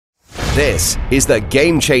This is the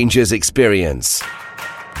Game Changers Experience.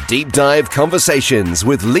 Deep dive conversations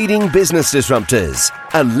with leading business disruptors,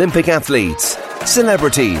 Olympic athletes,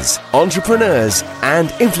 celebrities, entrepreneurs, and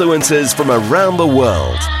influencers from around the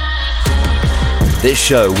world. This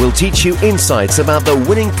show will teach you insights about the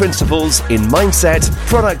winning principles in mindset,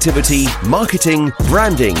 productivity, marketing,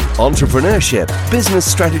 branding, entrepreneurship, business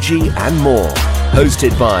strategy, and more.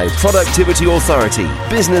 Hosted by Productivity Authority,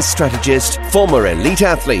 business strategist, former elite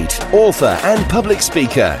athlete, author, and public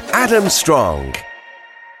speaker, Adam Strong.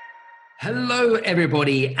 Hello,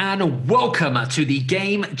 everybody, and welcome to the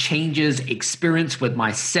Game Changers Experience with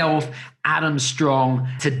myself, Adam Strong.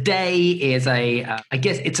 Today is I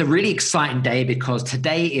guess it's a really exciting day because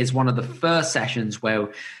today is one of the first sessions where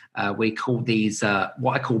we call these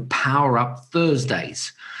what I call Power Up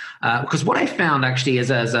Thursdays. Because what I found actually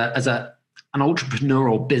is as an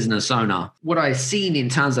entrepreneurial business owner, what I've seen in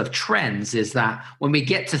terms of trends is that when we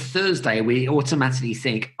get to Thursday, we automatically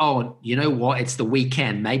think, oh, you know what? It's the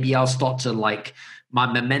weekend. Maybe I'll start to my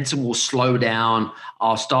momentum will slow down.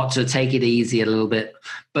 I'll start to take it easy a little bit.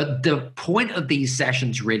 But the point of these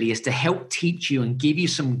sessions really is to help teach you and give you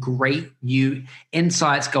some great new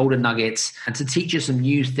insights, golden nuggets, and to teach you some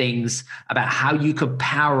new things about how you could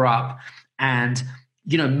power up and,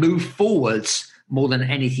 move forwards more than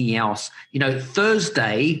anything else.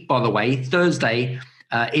 Thursday, by the way,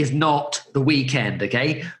 is not the weekend,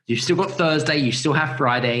 okay? You've still got Thursday, you still have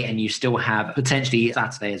Friday, and you still have potentially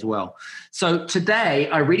Saturday as well. So today,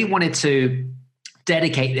 I really wanted to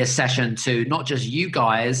dedicate this session to not just you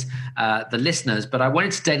guys, the listeners, but I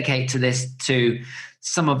wanted to dedicate to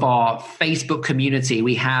some of our Facebook community.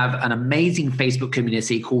 We have an amazing Facebook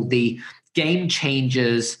community called the Game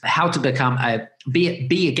Changers, how to become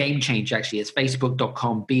be a game changer. Actually, it's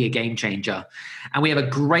facebook.com, be a game changer. And we have a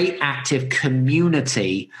great active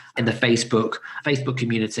community in the Facebook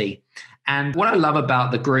community. And what I love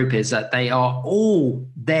about the group is that they are all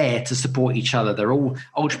there to support each other. They're all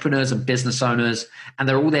entrepreneurs and business owners, and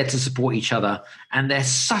they're all there to support each other. And they're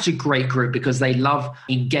such a great group because they love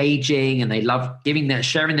engaging and they love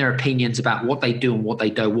sharing their opinions about what they do and what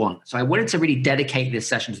they don't want. So I wanted to really dedicate this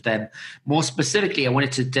session to them. More specifically, I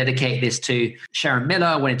wanted to dedicate this to Sharon Miller.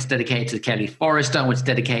 I wanted to dedicate it to Kelly Forrester. I wanted to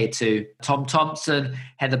dedicate it to Tom Thompson,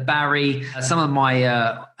 Heather Barry, some of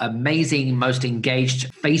my amazing, most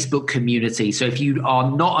engaged Facebook community. So if you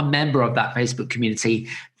are not a member of that Facebook community,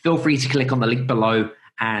 feel free to click on the link below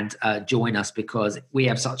and join us because we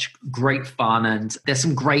have such great fun and there's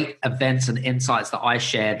some great events and insights that I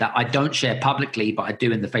share that I don't share publicly, but I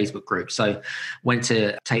do in the Facebook group. So I wanted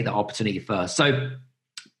to take the opportunity first. So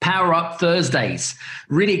Power Up Thursdays.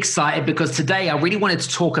 Really excited because today I really wanted to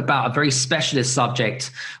talk about a very specialist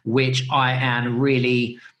subject, which I am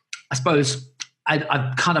really, I suppose,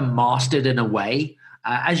 I've kind of mastered in a way.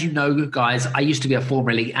 As you know, guys, I used to be a former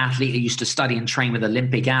elite athlete. I used to study and train with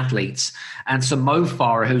Olympic athletes. And so Mo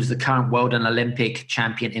Farah, who's the current world and Olympic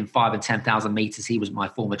champion in 5,000 and 10,000 meters, he was my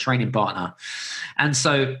former training partner. And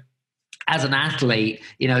so as an athlete,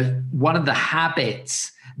 one of the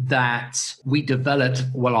habits that I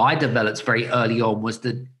developed very early on was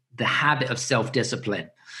the habit of self-discipline.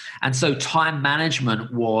 And so time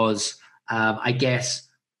management was, I guess,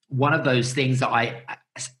 one of those things that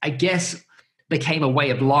I guess became a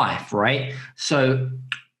way of life, right? So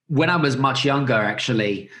when I was much younger,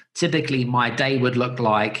 actually, typically my day would look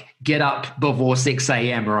like get up before 6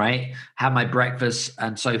 a.m., right? Have my breakfast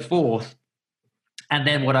and so forth. And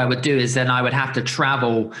then what I would do is then I would have to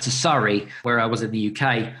travel to Surrey, where I was in the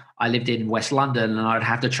UK. I lived in West London and I'd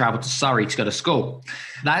have to travel to Surrey to go to school.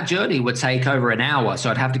 That journey would take over an hour. So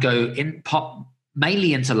I'd have to go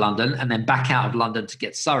mainly into London and then back out of London to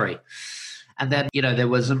get Surrey. And then, there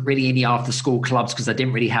wasn't really any after school clubs because I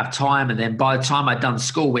didn't really have time. And then by the time I'd done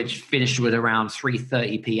school, which finished with around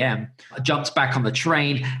 3:30 p.m., I jumped back on the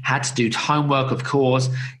train, had to do homework, of course.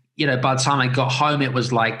 By the time I got home, it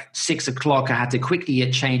was like 6 o'clock. I had to quickly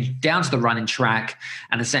get changed down to the running track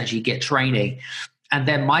and essentially get training. And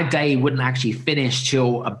then my day wouldn't actually finish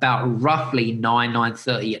till about roughly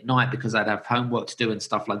 9:30 at night because I'd have homework to do and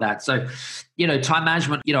stuff like that. So, time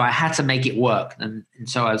management, I had to make it work. And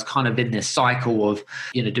so I was kind of in this cycle of,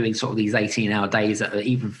 doing sort of these 18-hour days,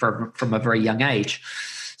 even from a very young age.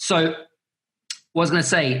 So what I was going to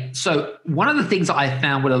say, so one of the things that I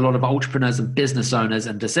found with a lot of entrepreneurs and business owners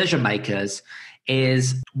and decision makers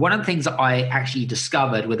is one of the things that I actually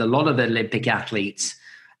discovered with a lot of Olympic athletes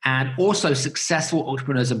And also successful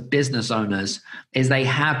entrepreneurs and business owners is they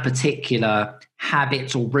have particular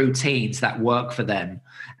habits or routines that work for them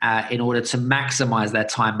in order to maximize their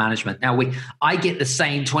time management. Now, I get the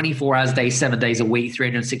same 24 hours a day, 7 days a week,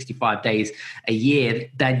 365 days a year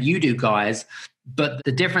than you do, guys. But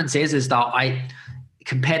the difference is that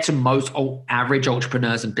compared to most average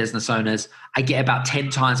entrepreneurs and business owners, I get about 10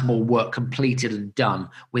 times more work completed and done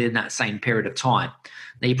within that same period of time.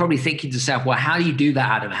 Now, you're probably thinking to yourself, well, how do you do that,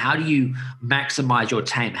 Adam? How do you maximize your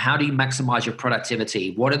time? How do you maximize your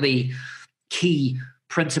productivity? What are the key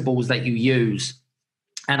principles that you use?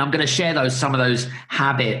 And I'm going to share some of those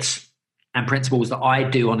habits and principles that I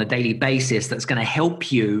do on a daily basis that's going to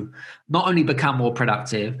help you not only become more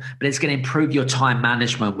productive, but it's going to improve your time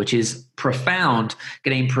management, which is profound,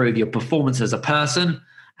 going to improve your performance as a person,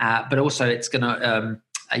 but also it's going to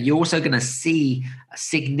you're also going to see a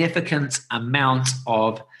significant amount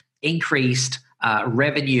of increased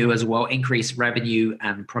revenue as well, increased revenue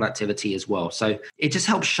and productivity as well. So it just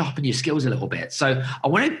helps sharpen your skills a little bit. So I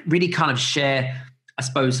want to really kind of share, I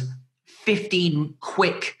suppose, 15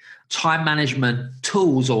 quick time management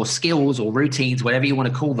tools or skills or routines, whatever you want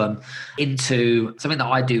to call them, into something that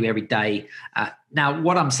I do every day. Now,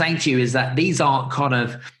 what I'm saying to you is that these aren't kind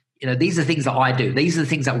of, these are things that I do. These are the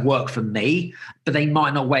things that work for me, but they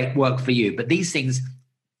might not work for you. But these things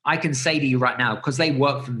I can say to you right now, because they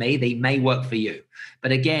work for me, they may work for you.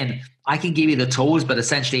 But again, I can give you the tools, but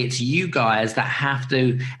essentially it's you guys that have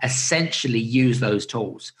to essentially use those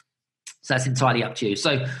tools. So that's entirely up to you.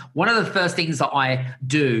 So one of the first things that I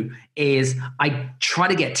do is I try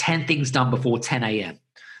to get 10 things done before 10 a.m.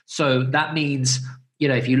 So that means,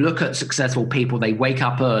 if you look at successful people, they wake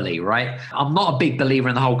up early, right? I'm not a big believer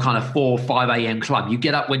in the whole kind of 4 or 5 a.m. club. You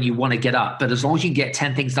get up when you want to get up, but as long as you get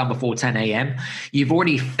 10 things done before 10 a.m., you've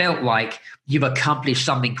already felt like you've accomplished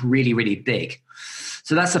something really, really big.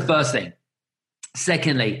 So that's the first thing.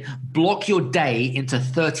 Secondly, block your day into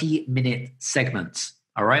 30-minute segments.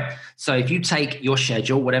 All right. So if you take your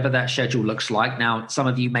schedule, whatever that schedule looks like, now, some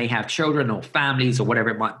of you may have children or families or whatever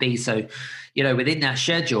it might be. So, within that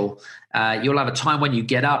schedule, you'll have a time when you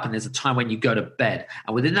get up and there's a time when you go to bed.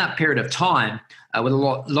 And within that period of time, what a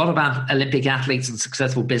lot of Olympic athletes and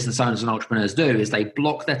successful business owners and entrepreneurs do is they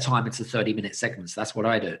block their time into 30-minute segments. That's what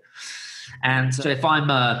I do. And so if I'm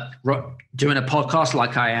doing a podcast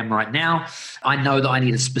like I am right now, I know that I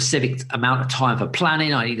need a specific amount of time for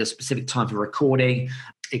planning. I need a specific time for recording,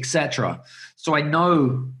 etc. So I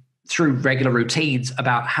know through regular routines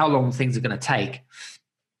about how long things are going to take.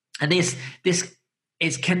 And this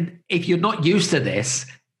if you're not used to this,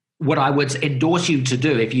 what I would endorse you to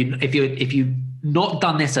do, if you've not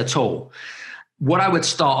done this at all, what I would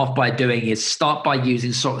start off by doing is start by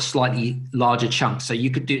using sort of slightly larger chunks. So you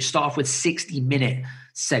could start off with 60-minute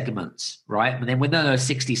segments, right? And then within those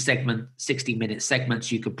 60-minute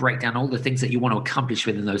segments, you could break down all the things that you want to accomplish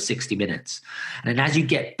within those 60 minutes. And then as you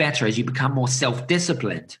get better, as you become more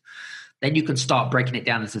self-disciplined, then you can start breaking it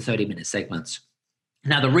down into 30-minute segments.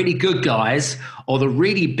 Now, the really good guys or the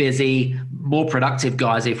really busy, more productive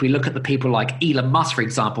guys, if we look at the people like Elon Musk, for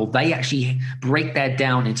example, they actually break that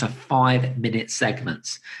down into 5-minute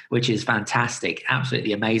segments, which is fantastic.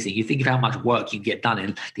 Absolutely amazing. You think of how much work you can get done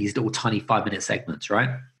in these little tiny 5-minute segments, right?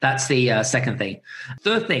 That's the second thing.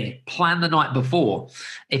 Third thing, plan the night before.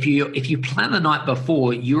 If you plan the night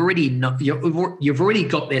before, you already know, you've already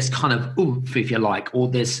got this kind of oomph, if you like, or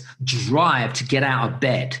this drive to get out of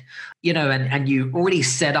bed. And you already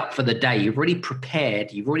set up for the day. You've already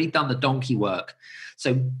prepared. You've already done the donkey work.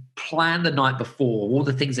 So plan the night before all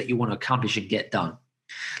the things that you want to accomplish and get done.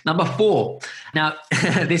 Number 4. Now,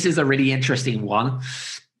 this is a really interesting one.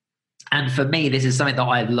 And for me, this is something that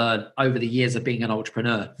I've learned over the years of being an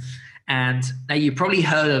entrepreneur. And now you've probably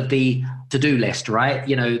heard of the to-do list, right?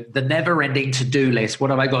 The never-ending to-do list. What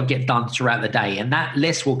have I got to get done throughout the day? And that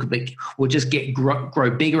list will just grow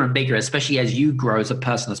bigger and bigger, especially as you grow as a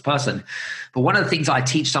person. But one of the things I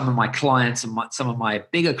teach some of my clients and some of my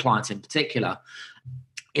bigger clients in particular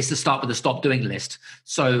is to start with a stop doing list.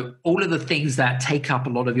 So all of the things that take up a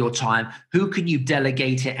lot of your time, who can you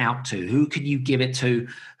delegate it out to? Who can you give it to?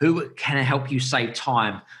 Who can help you save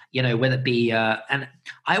time? Whether it be, and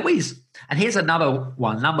here's another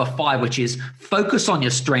one, number 5, which is focus on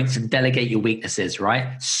your strengths and delegate your weaknesses,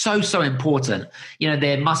 right? So important.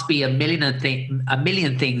 There must be a million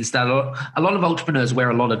things that a lot of entrepreneurs wear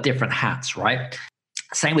a lot of different hats, right?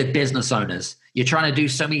 Same with business owners. You're trying to do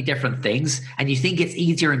so many different things and you think it's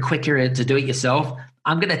easier and quicker to do it yourself.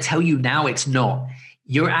 I'm going to tell you now it's not.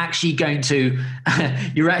 You're actually going to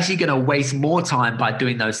waste more time by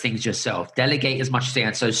doing those things yourself. Delegate as much as you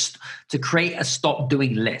can. So to create a stop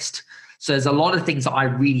doing list. So there's a lot of things that I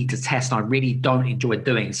really detest and I really don't enjoy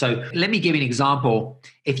doing. So let me give you an example.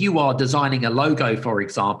 If you are designing a logo, for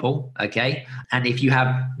example, okay, and if you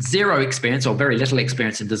have zero experience or very little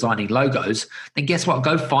experience in designing logos, then guess what?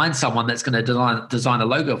 Go find someone that's going to design a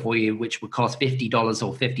logo for you, which would cost $50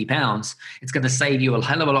 or £50. It's going to save you a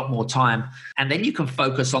hell of a lot more time. And then you can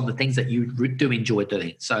focus on the things that you do enjoy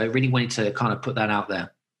doing. So I really wanted to kind of put that out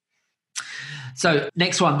there. So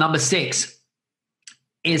next one, number 6,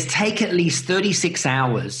 is take at least 36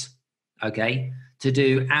 hours, okay, to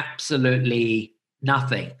do absolutely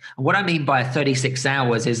nothing. And what I mean by 36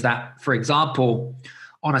 hours is that, for example,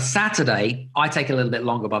 on a Saturday, I take a little bit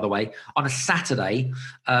longer, by the way. On a Saturday,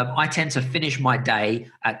 I tend to finish my day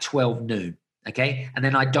at 12 noon, okay? And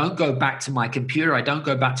then I don't go back to my computer. I don't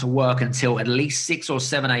go back to work until at least 6 or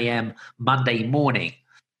 7 a.m. Monday morning.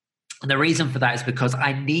 And the reason for that is because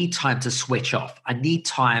I need time to switch off. I need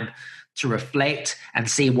time to reflect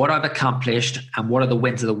and see what I've accomplished and what are the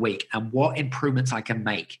wins of the week and what improvements I can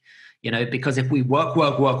make. Because if we work,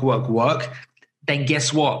 then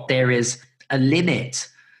guess what? There is a limit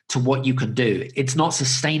to what you can do. It's not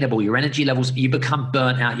sustainable. Your energy levels, you become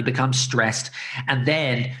burnt out, you become stressed, and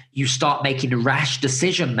then you start making rash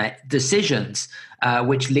decisions,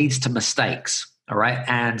 which leads to mistakes. All right.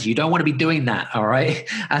 And you don't want to be doing that. All right.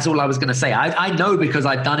 That's all I was going to say. I know because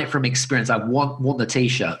I've done it from experience. I want the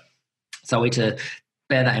t-shirt. So I need to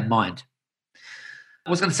bear that in mind.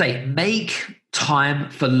 I was going to say, make time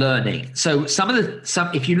for learning. So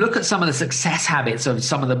if you look at some of the success habits of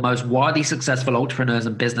some of the most widely successful entrepreneurs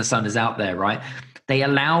and business owners out there, right? They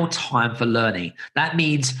allow time for learning. That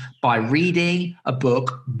means by reading a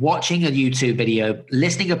book, watching a YouTube video,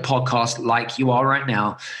 listening to a podcast like you are right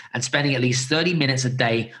now, and spending at least 30 minutes a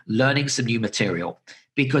day learning some new material.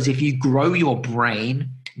 Because if you grow your brain,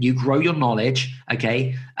 you grow your knowledge,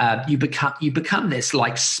 okay, you become this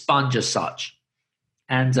like sponge as such.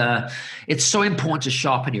 And it's so important to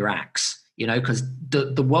sharpen your axe, because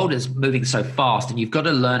the world is moving so fast and you've got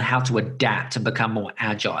to learn how to adapt and become more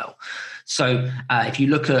agile. So if you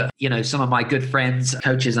look at, some of my good friends,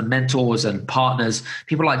 coaches and mentors and partners,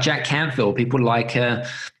 people like Jack Canfield, people like,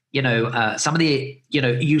 some of the,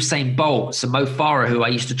 Usain Bolt, some Mo Farah, who I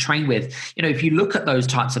used to train with, if you look at those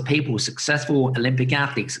types of people, successful Olympic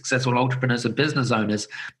athletes, successful entrepreneurs and business owners,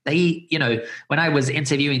 they, when I was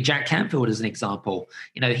interviewing Jack Canfield as an example,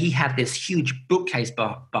 he had this huge bookcase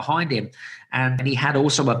behind him. And he had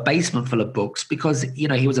also a basement full of books because,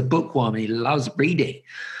 he was a bookworm and he loves reading,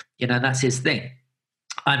 and that's his thing.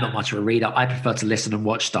 I'm not much of a reader. I prefer to listen and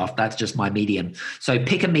watch stuff. That's just my medium. So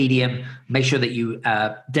pick a medium. Make sure that you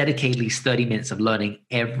dedicate at least 30 minutes of learning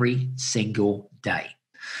every single day.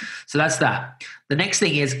 So that's that. The next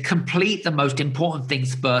thing is complete the most important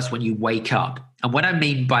things first when you wake up. And what I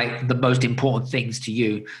mean by the most important things to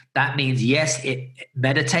you, that means, yes,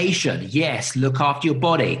 meditation. Yes, look after your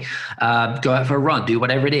body. Go out for a run. Do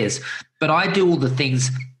whatever it is. But I do all the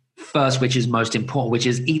things first, which is most important, which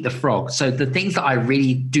is eat the frog. So the things that I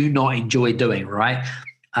really do not enjoy doing, right?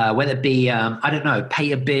 Whether it be,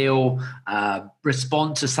 pay a bill,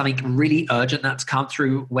 respond to something really urgent that's come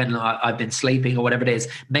through when I've been sleeping or whatever it is.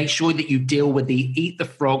 Make sure that you deal with the eat the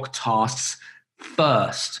frog tasks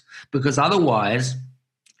first, because otherwise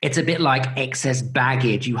it's a bit like excess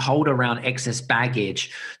baggage. You hold around excess baggage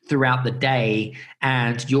throughout the day,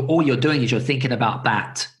 and all you're doing is you're thinking about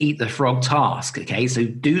that eat the frog task. Okay, so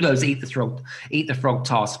do those eat the frog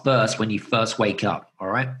tasks first when you first wake up. All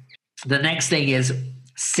right. The next thing is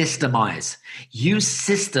systemize. Use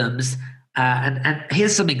systems. And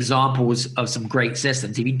here's some examples of some great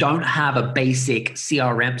systems. If you don't have a basic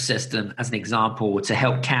CRM system, as an example, to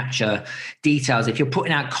help capture details, if you're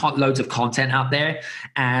putting out loads of content out there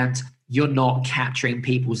and you're not capturing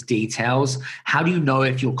people's details, how do you know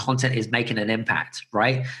if your content is making an impact,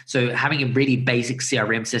 right? So having a really basic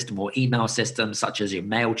CRM system or email system, such as your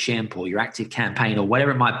MailChimp or your ActiveCampaign or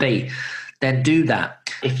whatever it might be, then do that.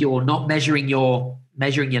 If you're not measuring your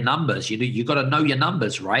numbers, you got to know your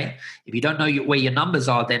numbers, right? If you don't know where your numbers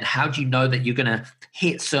are, then how do you know that you're going to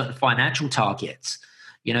hit certain financial targets?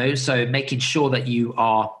 So making sure that you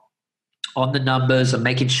are on the numbers and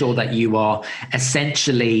making sure that you are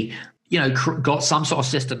essentially, got some sort of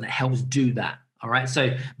system that helps do that. All right.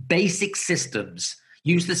 So basic systems,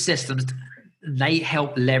 use the systems. They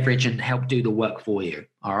help leverage and help do the work for you.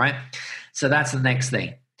 All right. So that's the next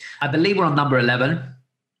thing. I believe we're on number 11.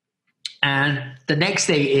 And the next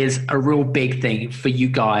thing is a real big thing for you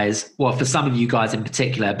guys, well, for some of you guys in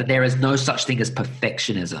particular, but there is no such thing as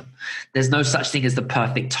perfectionism. There's no such thing as the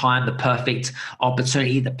perfect time, the perfect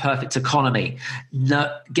opportunity, the perfect economy.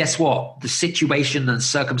 No, guess what? The situation and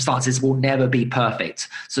circumstances will never be perfect.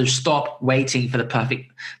 So stop waiting for the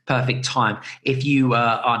perfect time. If you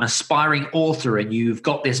are an aspiring author and you've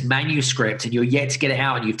got this manuscript and you're yet to get it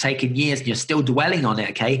out and you've taken years and you're still dwelling on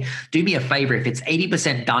it, okay, do me a favor. If it's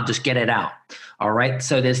 80% done, just get it out. All right.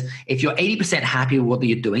 So if you're 80% happy with what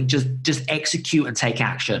you're doing, just execute and take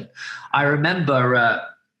action. I remember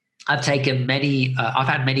I've had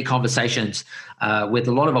many conversations with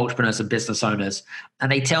a lot of entrepreneurs and business owners,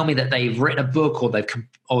 and they tell me that they've written a book or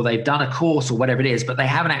they've done a course or whatever it is, but they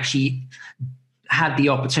haven't actually had the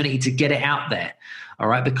opportunity to get it out there. All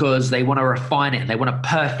right. Because they want to refine it and they want it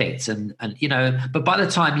perfect. And but by the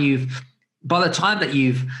time that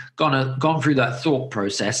you've gone through that thought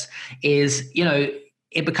process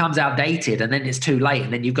it becomes outdated and then it's too late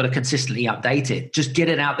and then you've got to consistently update it. Just get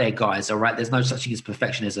it out there, guys. All right. There's no such thing as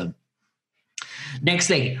perfectionism. Next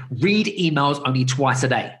thing, read emails only twice a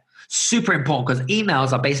day. Super important because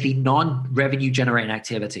emails are basically non-revenue generating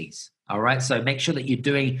activities. All right. So make sure that you're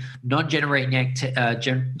doing non-revenue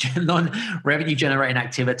generating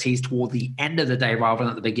activities toward the end of the day rather than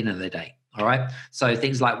at the beginning of the day. All right. So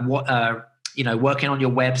things like working on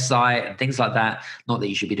your website and things like that. Not that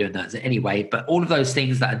you should be doing that anyway, but all of those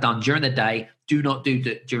things that are done during the day, do not do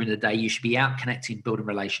during the day. You should be out connecting, building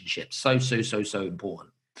relationships. So important.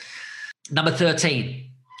 Number 13,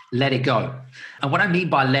 let it go. And what I mean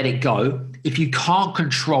by let it go, if you can't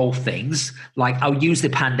control things, like I'll use the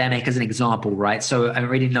pandemic as an example, right? So I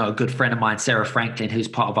really know a good friend of mine, Sarah Franklin, who's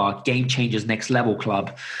part of our Game Changers Next Level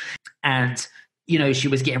Club. And she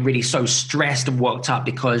was getting really so stressed and worked up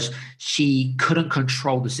because she couldn't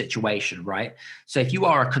control the situation, right? So if you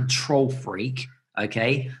are a control freak,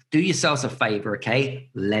 okay, do yourselves a favor, okay?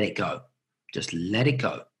 Let it go. Just let it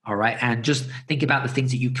go, all right? And just think about the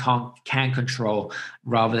things that you can control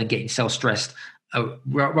rather than getting yourself stressed,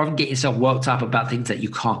 rather than getting yourself worked up about things that you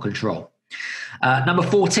can't control. Number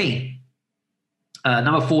 14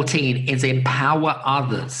 is empower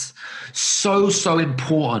others. So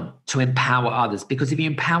important to empower others, because if you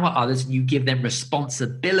empower others and you give them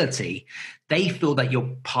responsibility, they feel that you're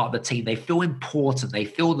part of the team. They feel important. They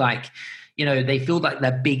feel like,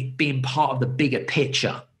 they're being part of the bigger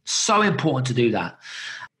picture. So important to do that,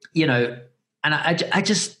 and I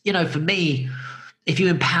just, for me, if you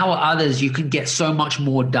empower others, you can get so much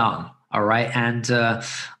more done. All right. And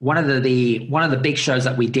one of the big shows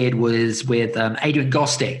that we did was with Adrian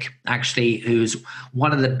Gostick, actually, who's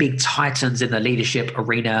one of the big titans in the leadership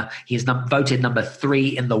arena. He's voted number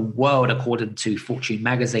 3 in the world, according to Fortune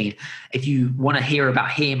magazine. If you want to hear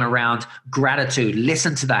about him around gratitude,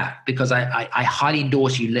 listen to that, because I highly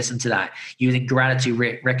endorse you listen to that, using gratitude,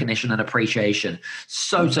 recognition, and appreciation.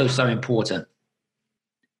 So important.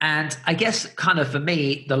 And I guess kind of for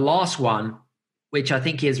me, the last one, which I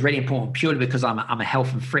think is really important purely because I'm a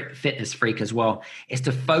health and fitness freak as well, is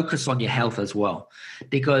to focus on your health as well.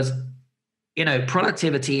 Because,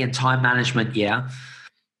 productivity and time management,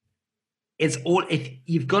 it's all, if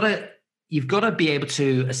you've got to be able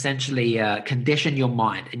to essentially condition your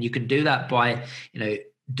mind. And you can do that by,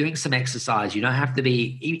 doing some exercise. You don't have to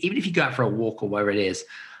be, even if you go out for a walk or wherever it is,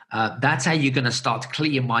 that's how you're going to start to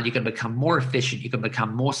clear your mind. You're going to become more efficient. You're going to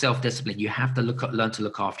become more self-disciplined. You have to learn to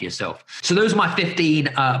look after yourself. So those are my 15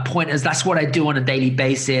 pointers. That's what I do on a daily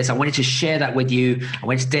basis. I wanted to share that with you. I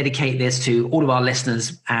wanted to dedicate this to all of our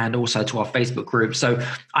listeners and also to our Facebook group. So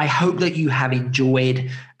I hope that you have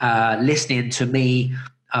enjoyed listening to me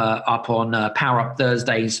up on Power Up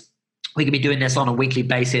Thursdays. We're going to be doing this on a weekly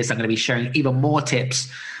basis. I'm going to be sharing even more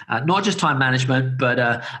tips, not just time management,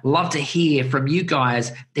 but love to hear from you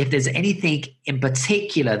guys. If there's anything in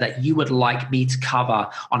particular that you would like me to cover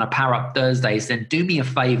on a Power Up Thursdays, then do me a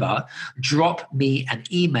favor, drop me an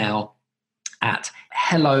email at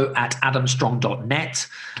hello@adamstrong.net.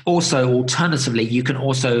 Also, alternatively, you can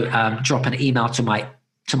also drop an email to my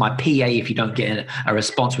PA if you don't get a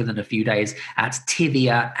response within a few days, at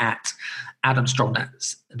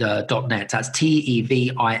tivia@adamstrong.net. That's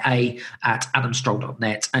TEVIA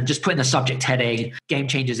 @adamstrong.net. And just put in the subject heading, Game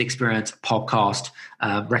Changers Experience Podcast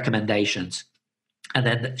recommendations. And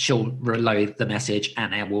then she'll reload the message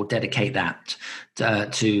and I will dedicate that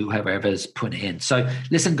to whoever's putting it in. So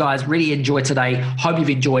listen, guys, really enjoyed today. Hope you've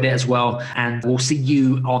enjoyed it as well. And we'll see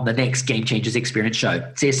you on the next Game Changers Experience show.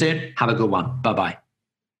 See you soon. Have a good one. Bye-bye.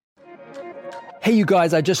 Hey, you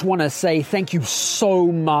guys, I just want to say thank you so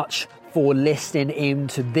much for listening in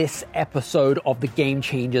to this episode of the Game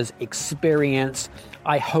Changers Experience.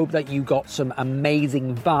 I hope that you got some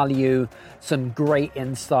amazing value, some great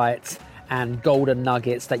insights, and golden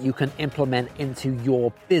nuggets that you can implement into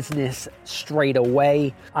your business straight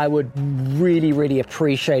away. I would really, really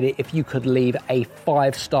appreciate it if you could leave a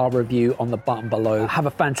 5-star review on the button below. Have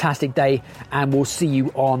a fantastic day, and we'll see you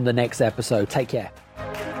on the next episode. Take care.